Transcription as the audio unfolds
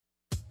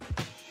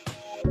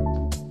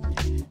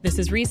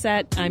is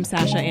Reset. I'm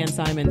Sasha Ann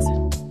Simons.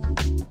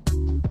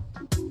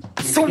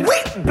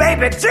 Sweet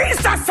baby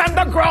Jesus and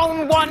the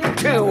grown one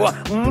too.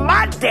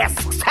 My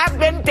discs have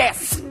been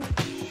dissed.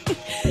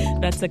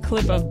 That's a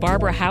clip of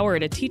Barbara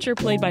Howard, a teacher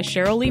played by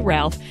Cheryl Lee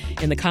Ralph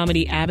in the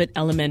comedy Abbott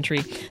Elementary.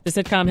 The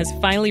sitcom has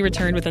finally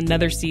returned with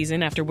another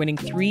season after winning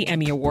 3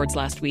 Emmy Awards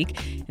last week.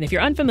 And if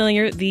you're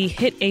unfamiliar, the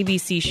hit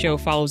ABC show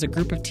follows a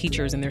group of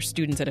teachers and their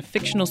students at a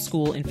fictional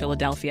school in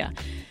Philadelphia.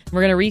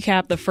 We're going to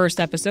recap the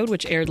first episode,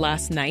 which aired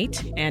last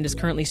night and is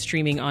currently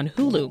streaming on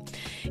Hulu.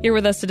 Here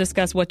with us to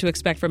discuss what to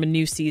expect from a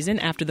new season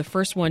after the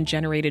first one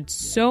generated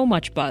so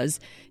much buzz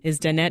is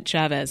Danette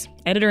Chavez,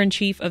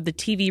 editor-in-chief of the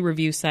TV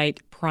review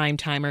site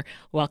Primetimer.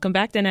 Welcome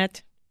back,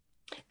 Danette.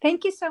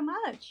 Thank you so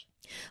much.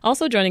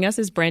 Also joining us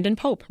is Brandon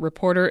Pope,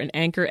 reporter and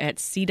anchor at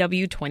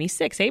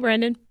CW26. Hey,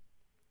 Brandon.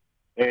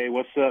 Hey,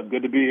 what's up?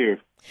 Good to be here.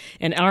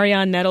 And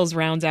Arionne Nettles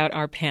rounds out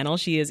our panel.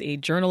 She is a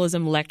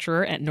journalism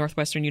lecturer at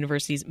Northwestern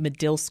University's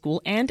Medill School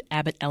and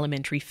Abbott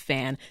Elementary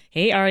fan.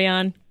 Hey,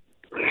 Arionne.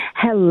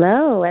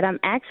 Hello, and I'm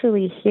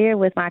actually here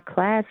with my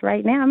class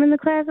right now. I'm in the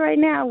class right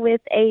now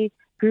with a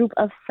group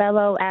of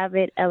fellow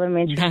Abbott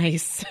Elementary.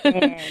 Nice.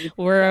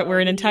 We're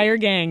an entire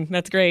gang.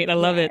 That's great. I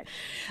love it.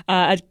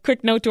 A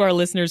quick note to our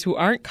listeners who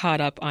aren't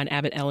caught up on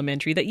Abbott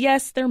Elementary that,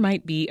 yes, there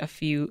might be a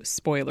few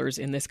spoilers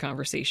in this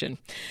conversation.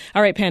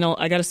 All right, panel,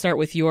 I got to start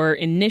with your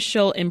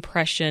initial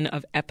impression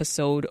of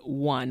episode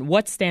 1.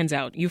 What stands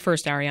out? You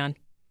first, Arionne.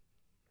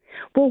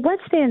 Well, what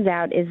stands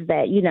out is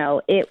that,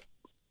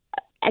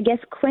 I guess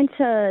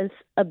Quinta's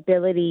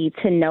ability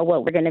to know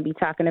what we're going to be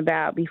talking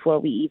about before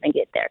we even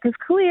get there. Because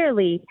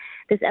clearly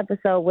this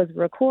episode was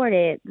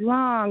recorded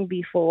long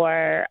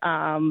before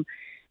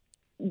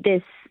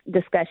this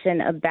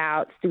discussion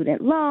about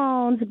student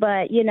loans.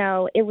 But,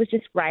 it was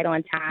just right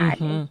on time.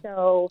 Mm-hmm. And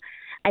so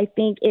I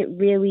think it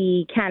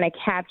really kind of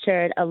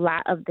captured a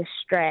lot of the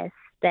stress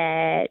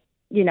that,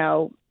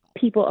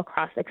 people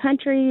across the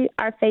country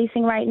are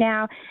facing right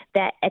now,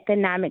 that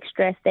economic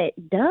stress that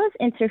does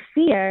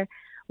interfere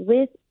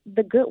with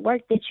the good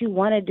work that you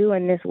want to do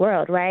in this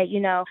world, right?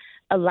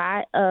 A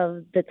lot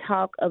of the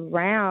talk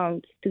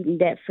around student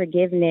debt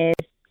forgiveness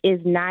is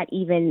not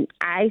even,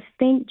 I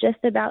think, just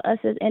about us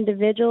as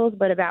individuals,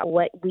 but about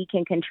what we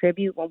can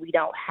contribute when we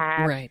don't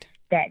have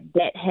that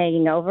debt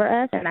hanging over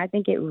us. And I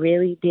think it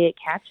really did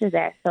capture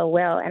that so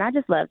well. And I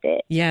just loved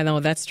it. Yeah, no,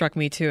 that struck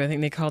me too. I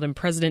think they called him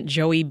President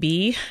Joey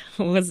B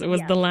was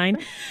the line.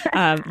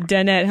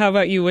 Danette, how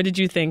about you? What did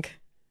you think?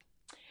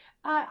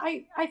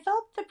 I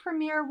felt the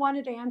premiere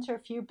wanted to answer a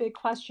few big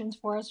questions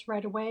for us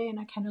right away, and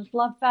I kind of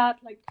love that.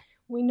 Like,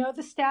 we know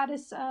the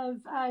status of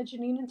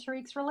Janine and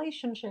Tariq's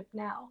relationship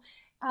now.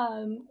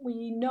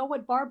 We know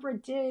what Barbara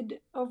did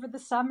over the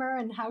summer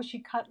and how she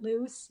cut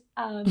loose.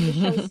 The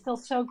show is still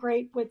so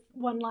great with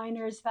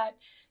one-liners that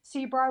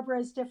see Barbara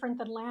as different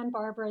than land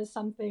Barbara is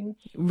something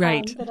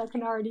that I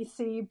can already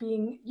see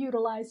being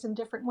utilized in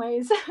different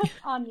ways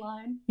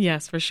online.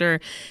 Yes, for sure.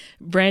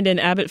 Brandon,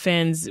 Abbott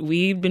fans,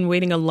 we've been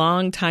waiting a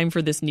long time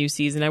for this new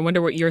season. I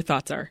wonder what your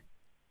thoughts are.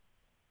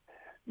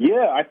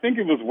 Yeah, I think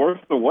it was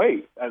worth the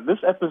wait. This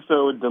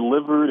episode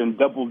delivered and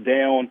doubled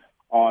down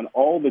on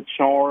all the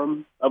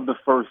charm of the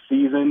first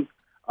season,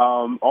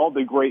 all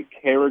the great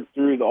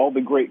characters, all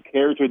the great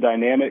character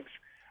dynamics.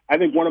 I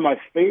think one of my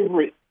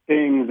favorite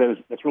things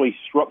that's really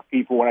struck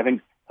people and I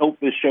think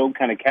helped this show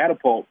kind of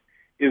catapult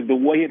is the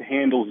way it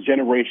handles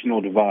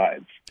generational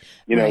divides.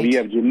 You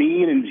have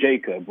Janine and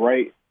Jacob,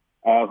 right,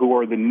 who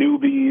are the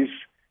newbies,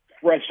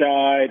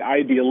 fresh-eyed,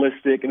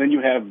 idealistic, and then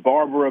you have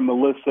Barbara and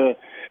Melissa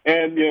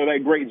and,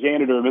 that great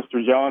janitor,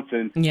 Mr.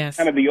 Johnson,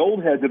 kind of the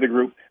old heads of the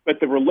group, but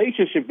the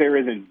relationship there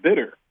isn't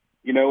bitter.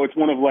 It's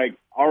one of like,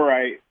 all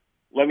right,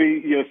 let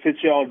me sit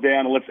y'all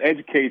down and let's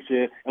educate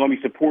you and let me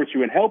support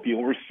you and help you.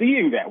 And we're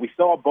seeing that. We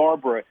saw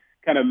Barbara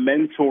kind of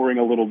mentoring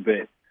a little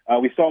bit.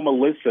 We saw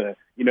Melissa,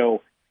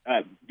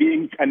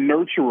 being a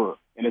nurturer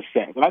in a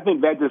sense. And I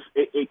think that just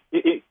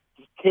it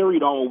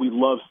carried on what we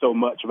love so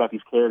much about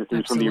these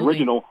characters from the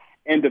original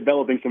and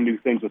developing some new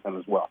things with them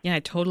as well. Yeah, I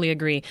totally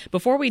agree.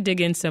 Before we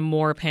dig in some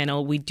more,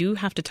 panel, we do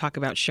have to talk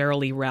about Cheryl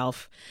Lee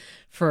Ralph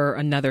for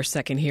another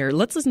second here.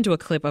 Let's listen to a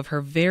clip of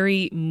her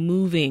very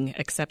moving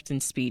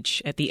acceptance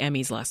speech at the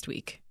Emmys last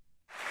week.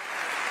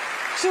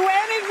 To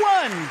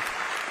anyone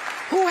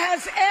who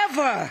has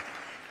ever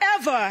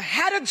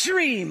had a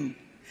dream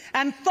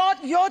and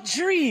thought your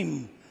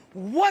dream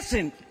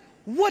wouldn't,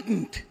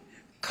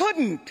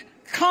 couldn't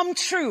come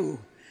true,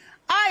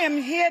 I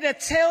am here to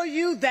tell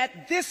you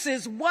that this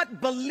is what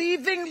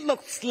believing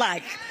looks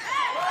like.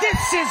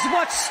 This is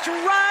what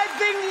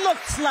striving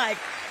looks like.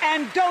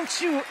 And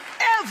don't you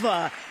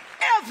ever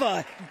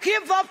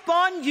give up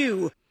on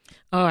you.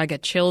 Oh, I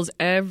get chills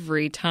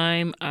every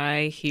time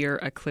I hear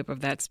a clip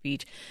of that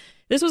speech.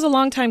 This was a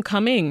long time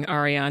coming,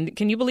 Arionne.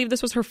 Can you believe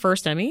this was her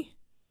first Emmy?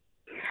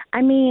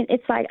 I mean,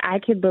 it's like I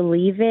could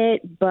believe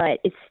it, but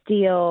it's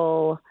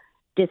still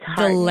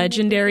disheartening. The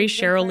legendary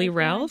Cheryl Lee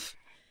Ralph?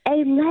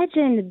 A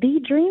legend, the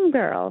dream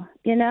girl,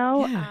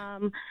 Yeah.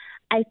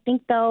 I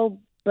think, though,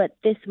 But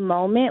this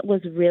moment was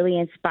really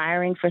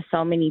inspiring for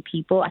so many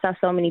people. I saw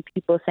so many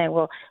people saying,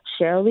 well,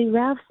 Cheryl Lee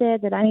Ralph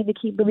said that I need to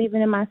keep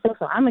believing in myself,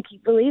 so I'm going to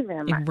keep believing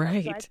in myself.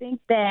 Right. So I think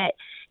that,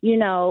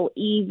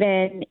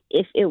 even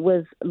if it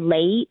was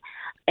late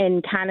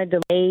and kind of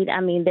delayed, I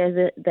mean,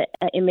 there's the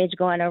image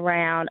going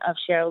around of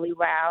Cheryl Lee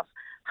Ralph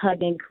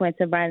hugging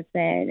Quinta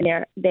Brunson.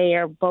 They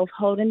are both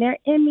holding their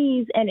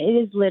Emmys, and it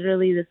is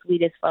literally the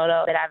sweetest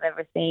photo that I've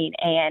ever seen.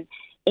 And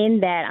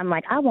in that, I'm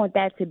like, I want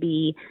that to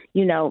be,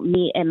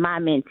 me and my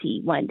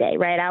mentee one day,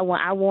 right? I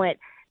want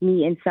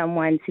me and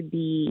someone to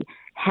be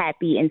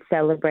happy and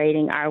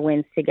celebrating our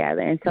wins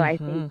together. And so I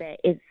think that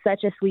it's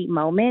such a sweet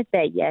moment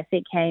that, yes,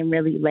 it came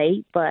really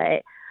late,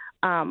 but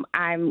I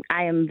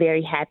am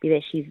very happy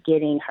that she's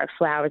getting her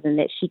flowers and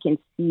that she can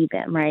see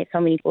them, right? So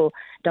many people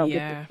don't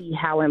get to see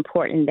how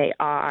important they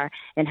are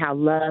and how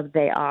loved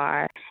they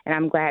are, and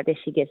I'm glad that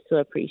she gets to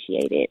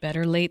appreciate it.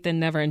 Better late than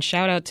never. And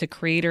shout out to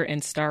creator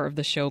and star of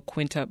the show,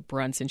 Quinta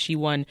Brunson. She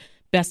won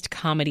Best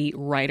Comedy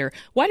Writer.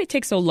 Why did it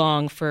take so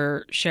long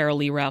for Cheryl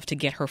Lee Ralph to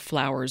get her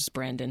flowers,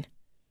 Brandon?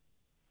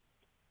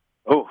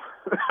 Oh,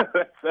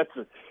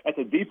 that's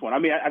a deep one. I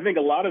mean, I think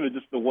a lot of it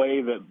just the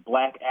way that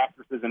Black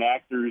actresses and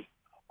actors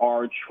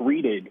are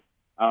treated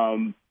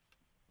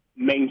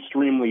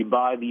mainstreamly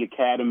by the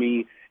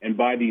Academy and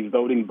by these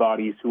voting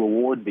bodies who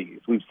award these.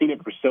 We've seen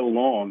it for so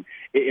long.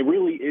 It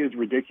really is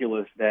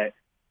ridiculous that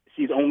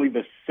she's only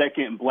the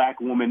second Black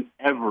woman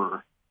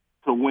ever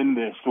to win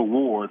this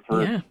award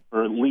for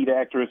lead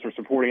actress or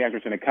supporting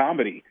actress in a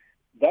comedy.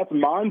 That's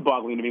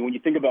mind-boggling to me when you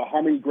think about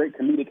how many great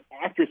comedic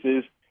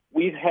actresses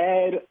we've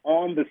had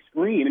on the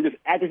screen and just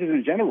actresses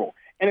in general.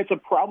 And it's a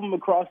problem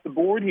across the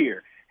board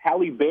here.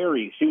 Halle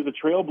Berry, she was a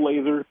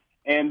trailblazer,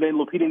 and then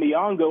Lupita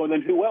Nyong'o, and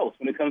then who else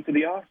when it comes to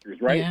the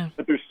Oscars, right? Yeah.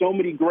 But there's so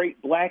many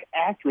great Black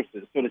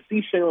actresses. So to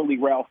see Cheryl Lee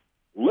Ralph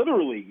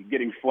literally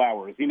getting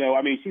flowers,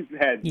 she's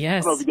had, I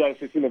don't know if you guys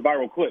have seen the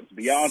viral clips,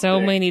 Beyonce, so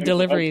many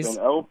deliveries,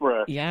 Hudson,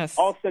 Oprah,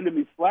 all sending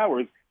these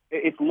flowers.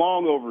 It's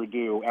long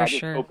overdue. I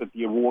just hope that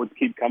the awards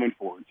keep coming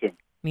forward, too.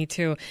 Me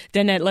too.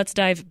 Danette, let's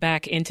dive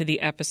back into the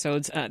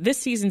episodes. This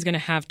season's going to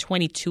have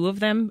 22 of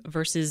them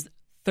versus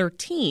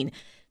 13.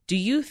 Do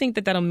you think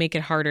that that'll make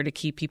it harder to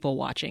keep people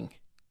watching?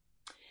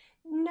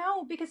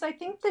 No, because I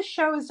think the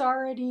show has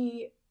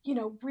already,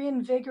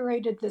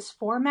 reinvigorated this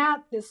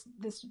format.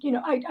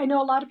 I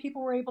know a lot of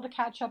people were able to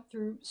catch up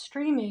through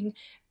streaming,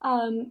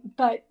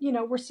 but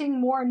we're seeing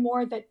more and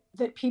more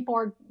that people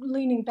are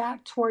leaning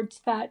back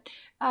towards that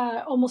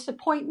almost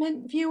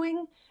appointment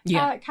viewing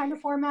kind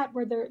of format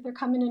where they're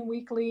coming in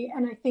weekly.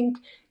 And I think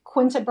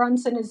Quinta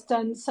Brunson has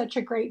done such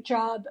a great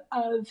job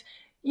of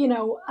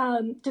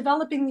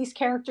developing these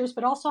characters,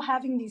 but also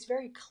having these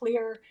very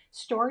clear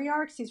story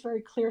arcs, these very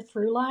clear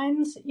through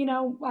lines.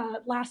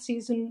 Last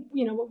season,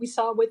 what we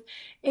saw with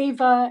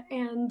Ava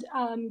and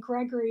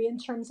Gregory in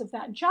terms of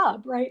that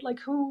job, right? Like,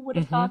 who would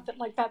have thought that,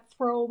 like, that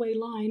throwaway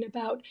line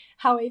about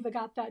how Ava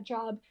got that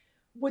job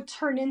would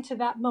turn into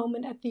that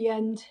moment at the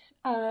end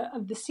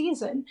of the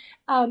season.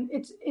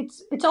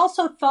 It's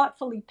also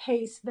thoughtfully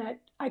paced that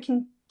I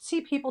can see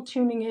people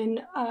tuning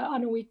in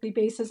on a weekly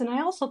basis. And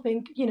I also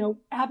think,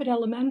 Abbott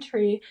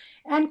Elementary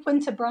and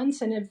Quinta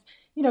Brunson have,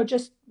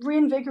 just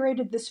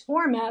reinvigorated this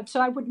format.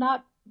 So I would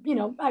not,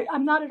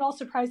 I'm not at all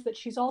surprised that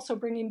she's also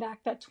bringing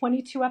back that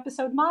 22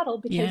 episode model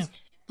because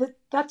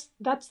that's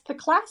the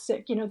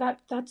classic,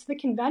 that's the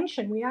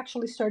convention. We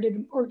actually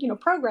started, or,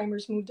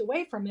 programmers moved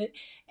away from it.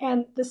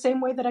 And the same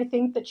way that I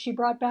think that she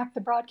brought back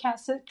the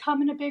broadcast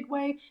sitcom in a big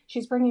way,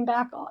 she's bringing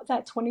back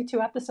that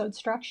 22 episode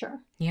structure.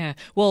 Yeah.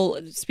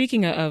 Well,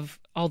 speaking of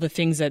all the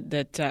things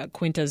that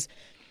Quinta's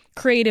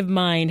creative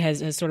mind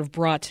has sort of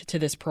brought to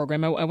this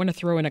program, I want to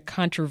throw in a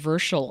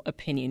controversial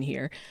opinion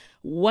here.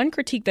 One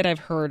critique that I've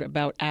heard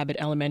about Abbott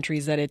Elementary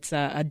is that it's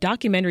a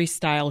documentary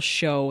style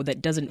show that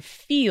doesn't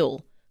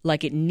feel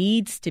like it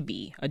needs to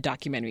be a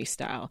documentary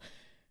style.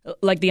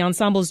 Like the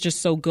ensemble is just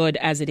so good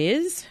as it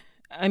is.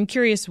 I'm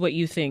curious what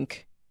you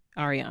think,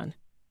 Arionne.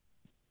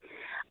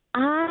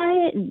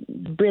 I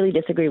really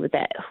disagree with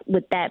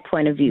that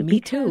point of view. Me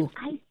too.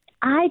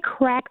 I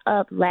crack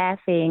up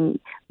laughing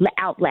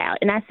out loud.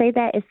 And I say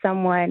that as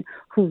someone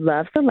who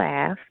loves to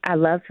laugh. I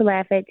love to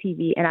laugh at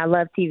TV, and I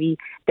love TV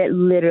that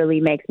literally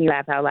makes me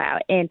laugh out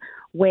loud. And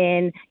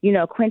when,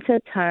 Quinta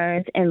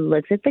turns and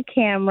looks at the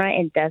camera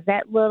and does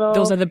that little...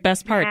 Those are the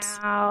best parts.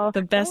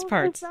 The best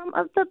parts. Are some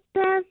of the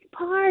best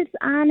parts,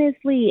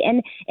 honestly.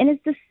 And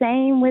it's the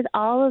same with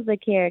all of the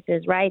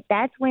characters, right?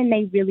 That's when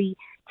they really,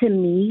 to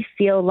me,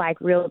 feel like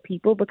real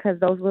people, because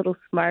those little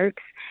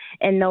smirks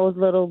and those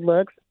little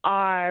looks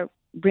are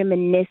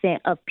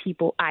reminiscent of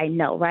people I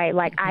know, right?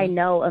 Like, I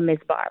know a Miss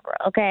Barbara,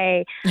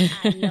 okay?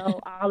 I know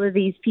all of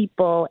these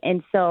people.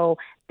 And so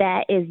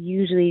that is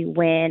usually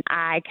when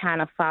I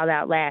kind of fall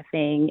out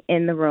laughing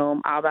in the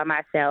room all by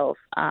myself.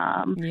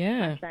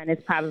 My son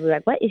is probably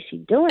like, what is she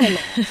doing?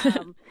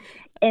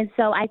 And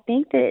so I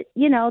think that,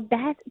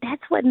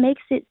 that's what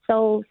makes it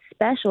so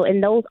special.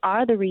 And those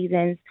are the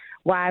reasons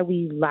why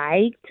we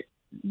liked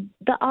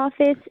The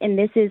Office, and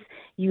this is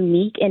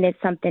unique and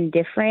it's something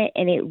different,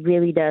 and it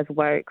really does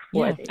work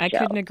for this show. I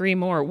couldn't agree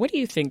more. What do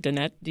you think,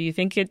 Danette? Do you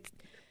think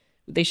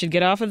they should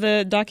get off of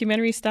the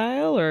documentary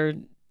style or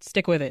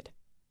stick with it?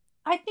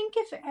 I think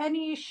if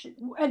any,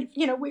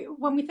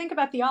 when we think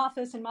about The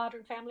Office and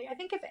Modern Family, I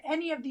think if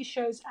any of these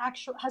shows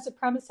actually has a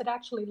premise that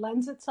actually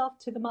lends itself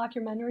to the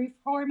mockumentary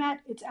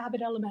format, it's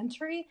Abbott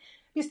Elementary.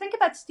 Because think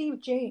about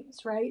Steve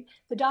James, right?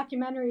 The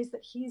documentaries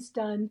that he's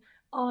done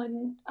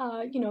on,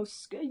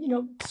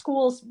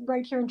 schools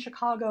right here in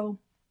Chicago.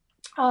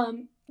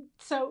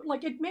 So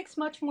like it makes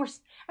much more,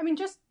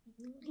 just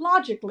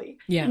logically,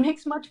 It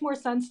makes much more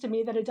sense to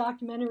me that a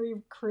documentary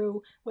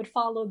crew would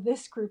follow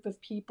this group of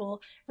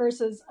people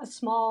versus a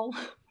small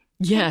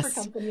paper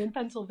company in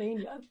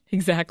Pennsylvania.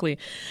 Exactly.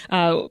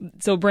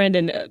 So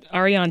Brandon,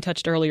 Arionne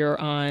touched earlier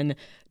on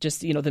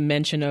just, the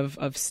mention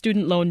of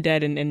student loan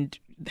debt and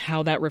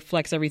how that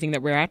reflects everything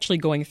that we're actually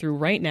going through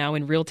right now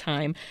in real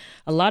time.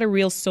 A lot of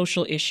real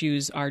social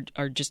issues are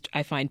just,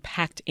 I find,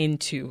 packed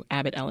into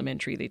Abbott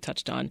Elementary. They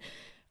touched on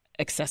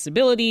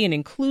accessibility and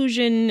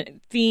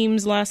inclusion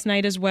themes last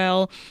night as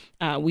well.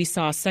 We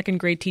saw second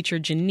grade teacher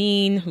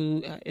Janine,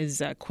 who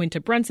is Quinta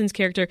Brunson's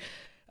character,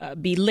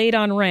 be late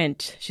on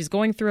rent. She's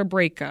going through a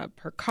breakup.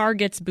 Her car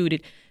gets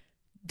booted.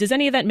 Does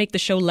any of that make the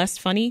show less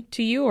funny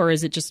to you, or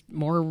is it just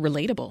more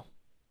relatable?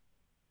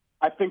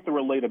 I think the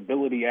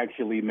relatability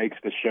actually makes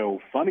the show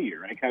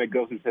funnier. It kind of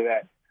goes into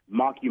that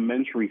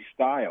mockumentary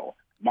style.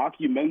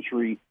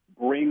 Mockumentary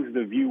brings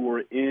the viewer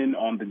in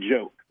on the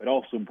joke, but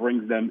also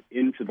brings them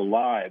into the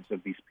lives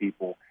of these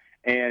people.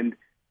 And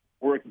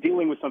we're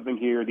dealing with something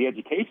here, the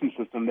education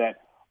system, that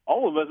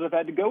all of us have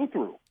had to go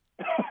through.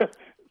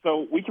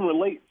 So we can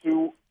relate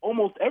to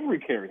almost every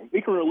character.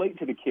 We can relate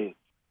to the kids.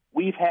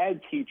 We've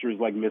had teachers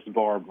like Miss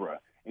Barbara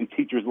and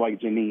teachers like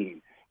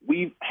Janine.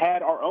 We've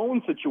had our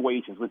own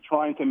situations with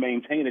trying to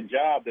maintain a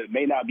job that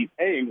may not be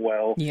paying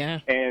well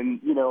and,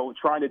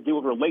 trying to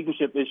deal with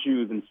relationship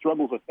issues and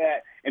struggles with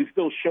that and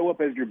still show up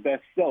as your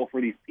best self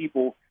for these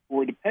people who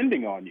are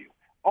depending on you.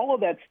 All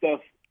of that stuff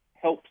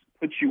helps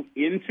put you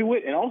into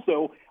it. And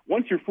also,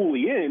 once you're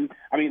fully in,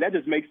 that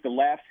just makes the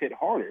laughs hit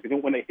harder.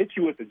 Because when they hit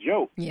you with a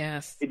joke,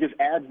 it just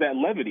adds that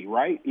levity,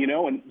 right?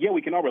 And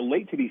we can all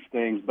relate to these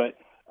things, but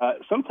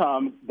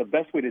sometimes the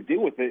best way to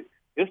deal with it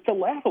is to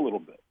laugh a little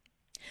bit.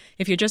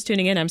 If you're just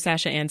tuning in, I'm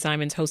Sasha Ann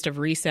Simons, host of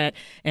Reset,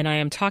 and I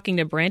am talking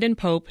to Brandon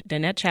Pope,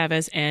 Danette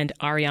Chavez, and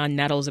Arionne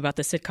Nettles about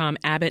the sitcom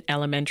Abbott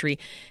Elementary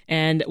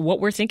and what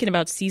we're thinking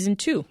about season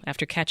 2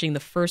 after catching the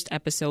first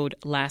episode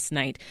last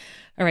night.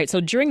 All right, so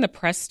during the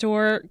press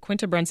tour,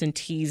 Quinta Brunson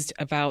teased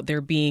about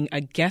there being a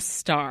guest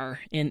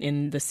star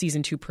in the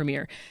season 2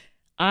 premiere.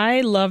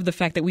 I love the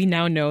fact that we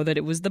now know that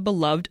it was the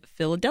beloved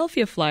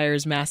Philadelphia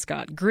Flyers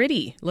mascot,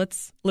 Gritty.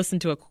 Let's listen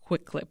to a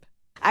quick clip.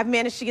 I've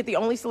managed to get the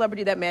only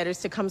celebrity that matters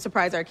to come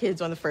surprise our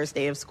kids on the first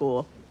day of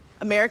school.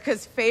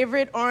 America's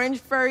favorite orange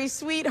furry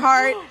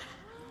sweetheart,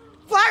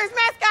 Flyers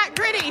mascot,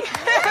 Gritty.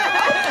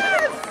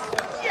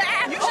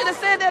 Yes! You should have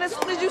said that as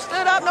soon as you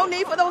stood up. No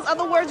need for those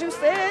other words you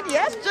said.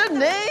 Yes,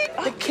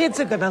 Janine. The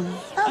kids are going to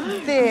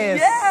love this.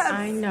 Yes.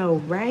 I know,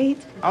 right?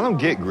 I don't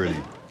get Gritty.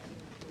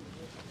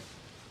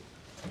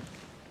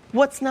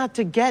 What's not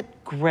to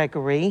get,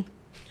 Gregory?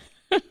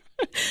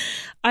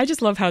 I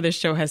just love how this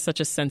show has such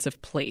a sense of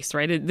place,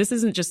 right? This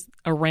isn't just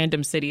a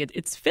random city.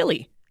 It's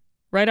Philly.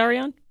 Right,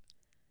 Arionne?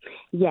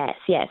 Yes.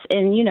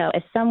 And,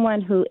 as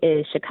someone who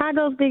is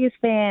Chicago's biggest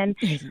fan.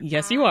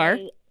 Yes, you are.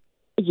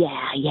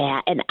 Yeah.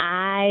 And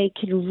I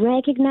can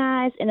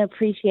recognize and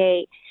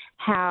appreciate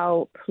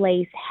how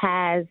place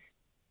has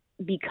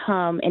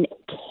become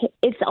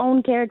its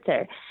own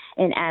character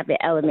in Abbott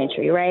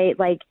Elementary, right?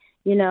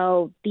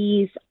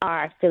 These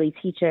are Philly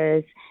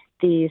teachers.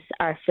 These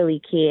are Philly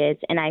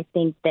kids, and I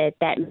think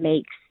that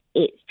makes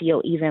it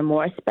feel even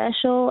more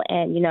special.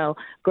 And,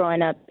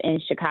 growing up in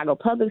Chicago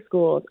public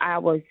schools, I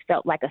always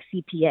felt like a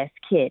CPS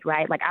kid,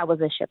 right? Like I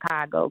was a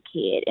Chicago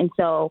kid. And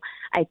so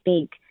I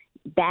think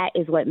that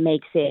is what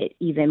makes it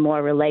even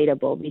more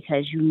relatable,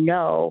 because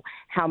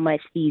how much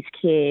these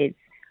kids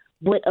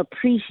would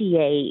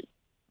appreciate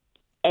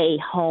a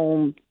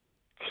home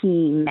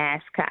team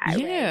mascot.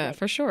 Yeah, right?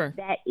 For sure.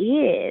 That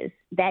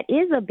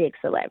is a big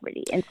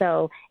celebrity. And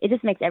so it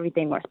just makes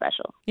everything more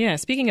special. Yeah,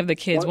 speaking of the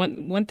kids,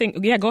 one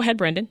thing. Yeah, go ahead,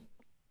 Brendan.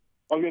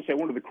 I was going to say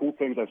one of the cool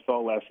things I saw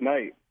last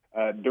night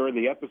during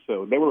the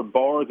episode, there were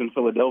bars in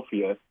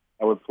Philadelphia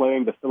that were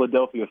playing the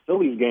Philadelphia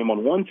Phillies game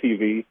on one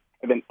TV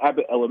and then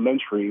Abbott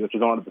Elementary, which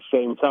is on at the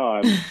same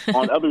time,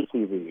 on other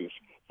TVs.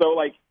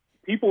 So,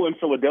 people in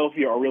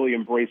Philadelphia are really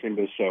embracing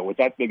this show,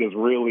 which I think is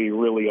really,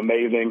 really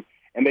amazing.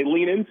 And they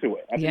lean into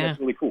it. I think that's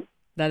really cool.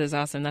 That is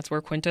awesome. That's where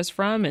Quinta's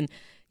from. And,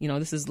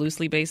 this is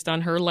loosely based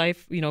on her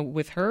life,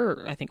 with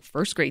her, I think,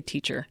 first grade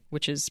teacher,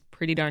 which is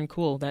pretty darn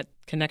cool, that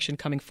connection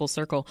coming full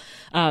circle.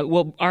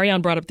 Well,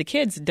 Arionne brought up the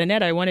kids.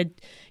 Danette, I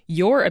wanted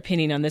your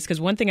opinion on this, because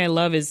one thing I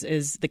love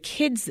is the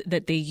kids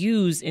that they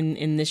use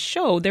in this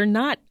show. They're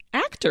not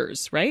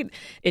actors, right?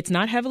 It's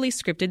not heavily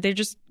scripted. They're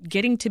just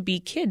getting to be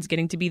kids,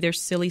 getting to be their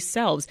silly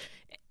selves.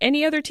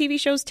 Any other TV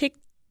shows take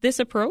this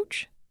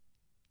approach?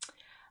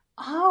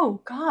 Oh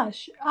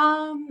gosh.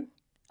 I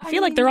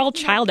feel like they're all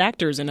child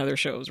actors in other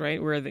shows,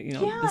 right? Where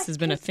this has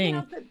been a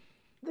thing.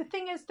 The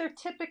thing is, they're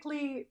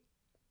typically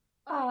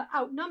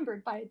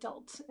outnumbered by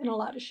adults in a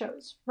lot of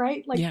shows,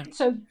 right?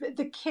 So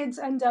the kids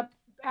end up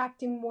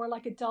acting more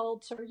like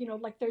adults, or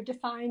like they're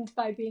defined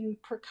by being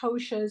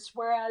precocious,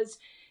 whereas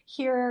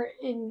here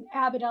in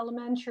Abbott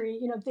Elementary,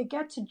 they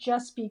get to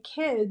just be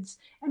kids.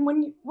 And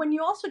when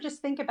you also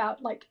just think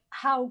about like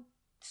how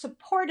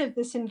supportive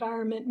this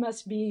environment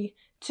must be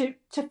to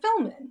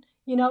film in,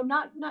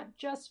 not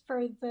just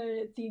for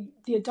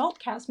the adult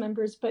cast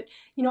members, but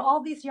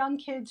all these young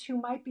kids who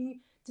might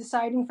be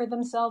deciding for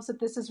themselves that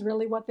this is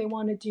really what they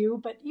want to do.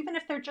 But even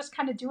if they're just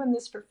kind of doing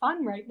this for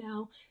fun right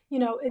now,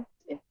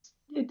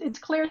 it's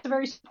clear it's a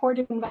very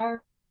supportive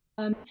environment.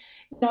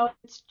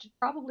 It's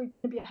probably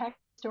going to be a heck of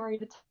a story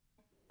to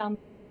tell.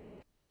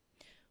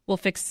 We'll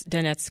fix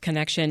Danette's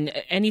connection.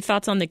 Any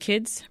thoughts on the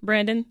kids,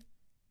 Brandon?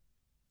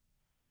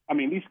 I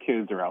mean, these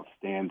kids are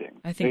outstanding.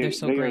 I think they're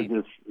so great.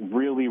 They're just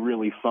really,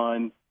 really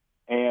fun.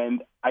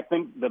 And I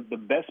think the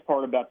best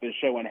part about this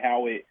show and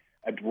how it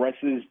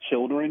addresses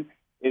children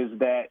is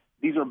that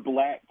these are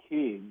Black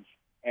kids,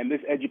 and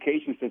this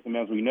education system,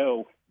 as we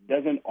know,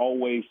 doesn't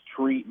always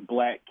treat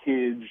Black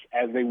kids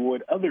as they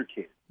would other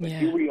kids. But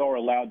here we are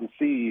allowed to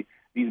see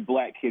these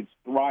Black kids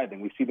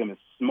thriving. We see them as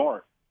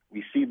smart.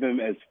 We see them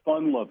as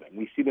fun-loving.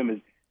 We see them as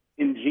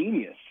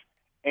ingenious.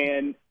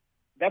 And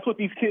that's what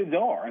these kids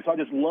are. And so I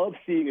just love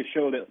seeing a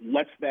show that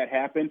lets that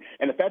happen.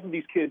 And the fact that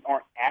these kids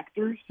aren't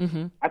actors,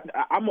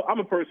 I'm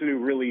a person who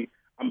really,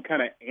 I'm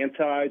kind of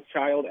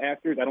anti-child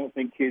actors. I don't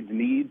think kids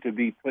need to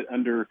be put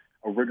under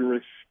a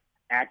rigorous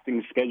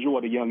acting schedule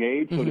at a young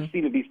age. So to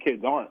see that these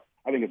kids aren't,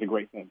 I think it's a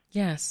great thing.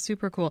 Yeah,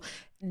 super cool.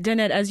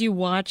 Danette, as you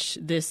watch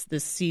this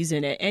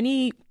season,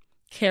 any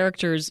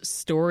character's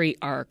story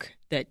arc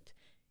that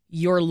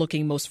you're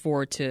looking most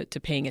forward to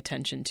paying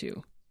attention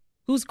to?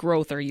 Whose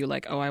growth are you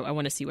like, I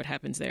want to see what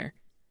happens there?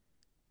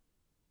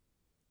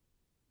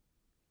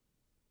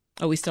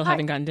 Oh, we still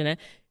haven't gotten Danette?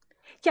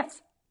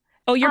 Yes.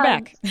 Oh, you're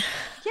back.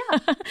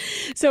 Yeah.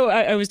 So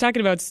I was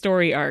talking about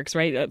story arcs,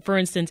 right? For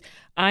instance,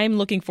 I'm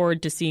looking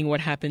forward to seeing what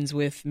happens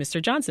with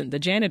Mr. Johnson, the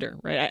janitor,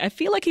 right? I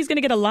feel like he's going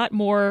to get a lot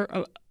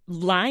more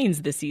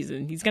lines this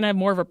season. He's going to have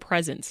more of a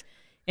presence.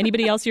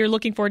 Anybody else you're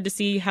looking forward to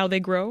see how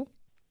they grow?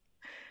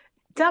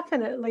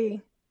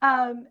 Definitely.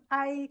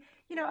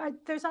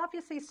 There's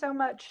obviously so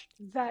much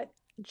that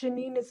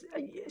Janine is.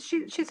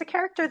 She's a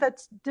character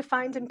that's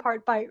defined in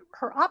part by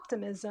her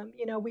optimism.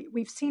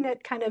 We've seen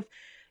it kind of,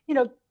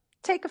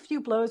 take a few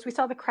blows. We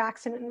saw the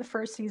cracks in it in the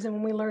first season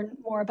when we learned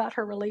more about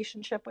her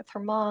relationship with her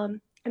mom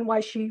and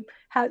why she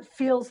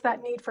feels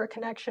that need for a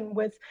connection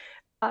with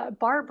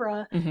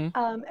Barbara. And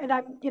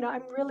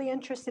I'm really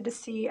interested to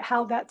see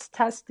how that's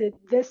tested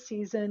this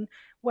season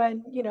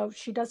when,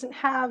 she doesn't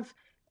have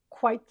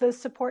quite the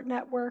support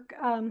network.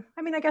 I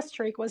guess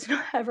Tariq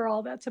wasn't ever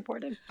all that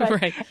supportive,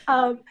 but, right.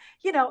 I'm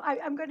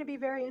going to be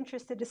very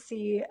interested to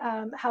see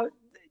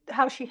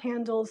how she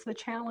handles the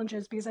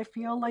challenges, because I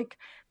feel like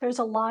there's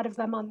a lot of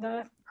them on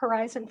the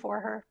horizon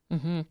for her.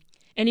 Mm-hmm.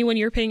 Anyone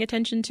you're paying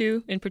attention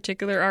to in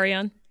particular,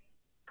 Arionne?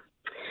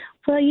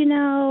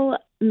 Well,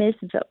 Miss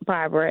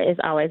Barbara is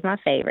always my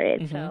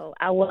favorite. So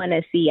I want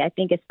to see, I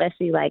think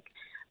especially like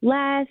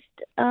last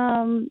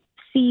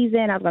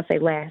season, I was going to say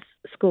last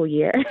school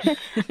year,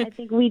 I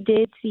think we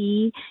did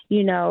see,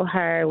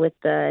 her with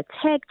the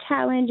tech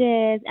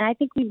challenges. And I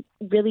think we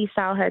really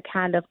saw her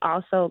kind of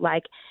also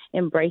like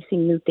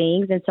embracing new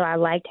things. And so I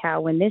liked how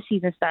when this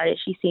season started,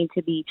 she seemed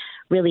to be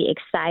really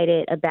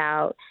excited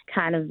about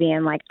kind of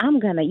being like, I'm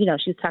going to,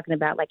 she was talking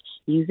about like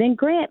using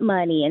grant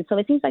money. And so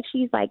it seems like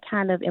she's like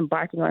kind of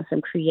embarking on some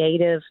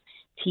creative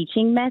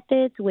teaching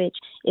methods, which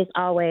is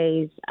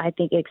always, I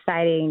think,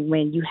 exciting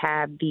when you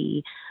have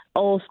the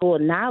old school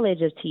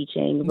knowledge of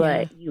teaching,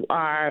 but you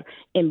are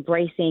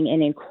embracing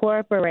and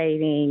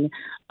incorporating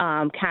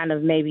kind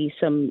of maybe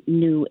some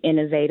new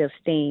innovative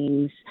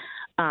things.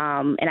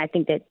 And I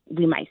think that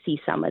we might see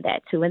some of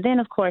that too. And then,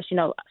 of course,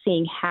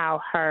 seeing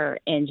how her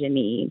and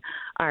Janine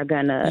are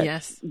going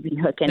to be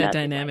hooking that up.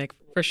 Dynamic,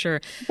 for sure.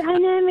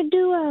 Dynamic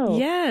duo.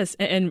 Yes.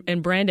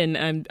 And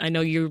Brandon, I know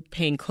you're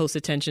paying close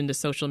attention to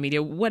social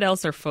media. What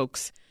else are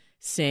folks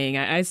saying?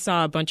 I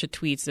saw a bunch of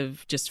tweets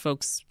of just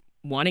folks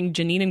wanting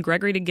Janine and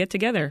Gregory to get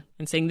together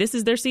and saying this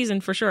is their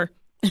season for sure.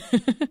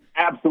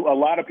 Absolutely. A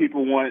lot of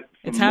people want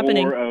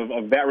more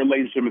of that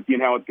relationship and seeing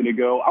how it's going to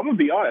go. I'm going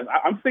to be honest.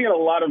 I'm seeing a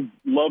lot of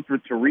love for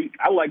Tariq.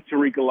 I like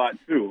Tariq a lot,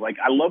 too. Like,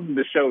 I love that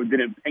the show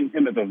didn't paint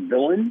him as a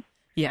villain.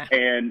 Yeah.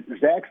 And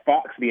Zach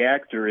Fox, the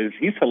actor,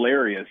 he's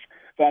hilarious.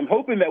 So I'm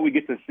hoping that we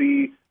get to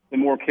see some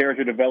more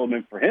character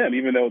development for him,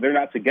 even though they're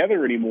not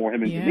together anymore,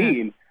 him and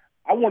Janine.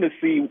 I want to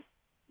see,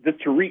 does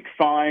Tariq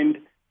find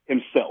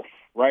himself,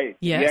 right?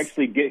 Yes. Does he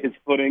actually get his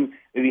footing?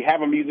 Does he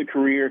have a music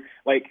career?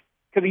 Like,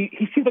 because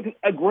he seems like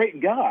a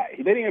great guy.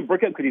 They didn't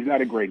break up because he's not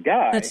a great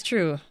guy. That's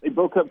true. They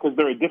broke up because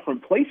they're at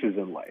different places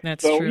in life.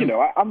 That's so,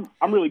 true.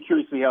 I'm really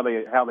curious to see how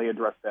they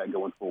address that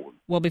going forward.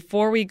 Well,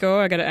 before we go,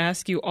 I got to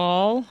ask you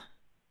all,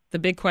 The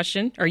big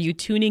question, are you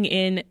tuning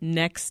in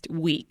next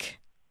week?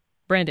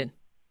 Brandon?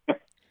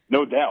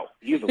 No doubt,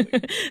 easily.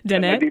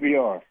 Danette?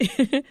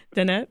 DVR.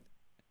 Danette?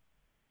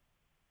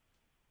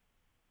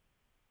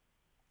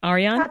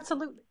 Arionne?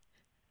 Absolutely.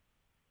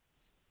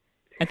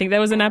 I think that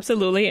was an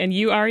absolutely. And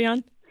you,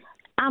 Arionne?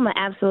 I'm an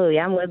absolutely.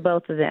 I'm with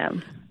both of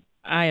them.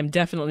 I am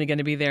definitely going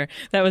to be there.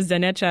 That was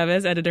Danette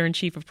Chavez,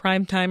 editor-in-chief of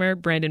Primetimer,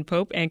 Brandon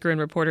Pope, anchor and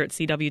reporter at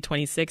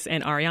CW26,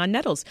 and Arionne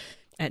Nettles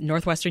at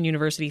Northwestern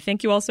University.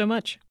 Thank you all so much.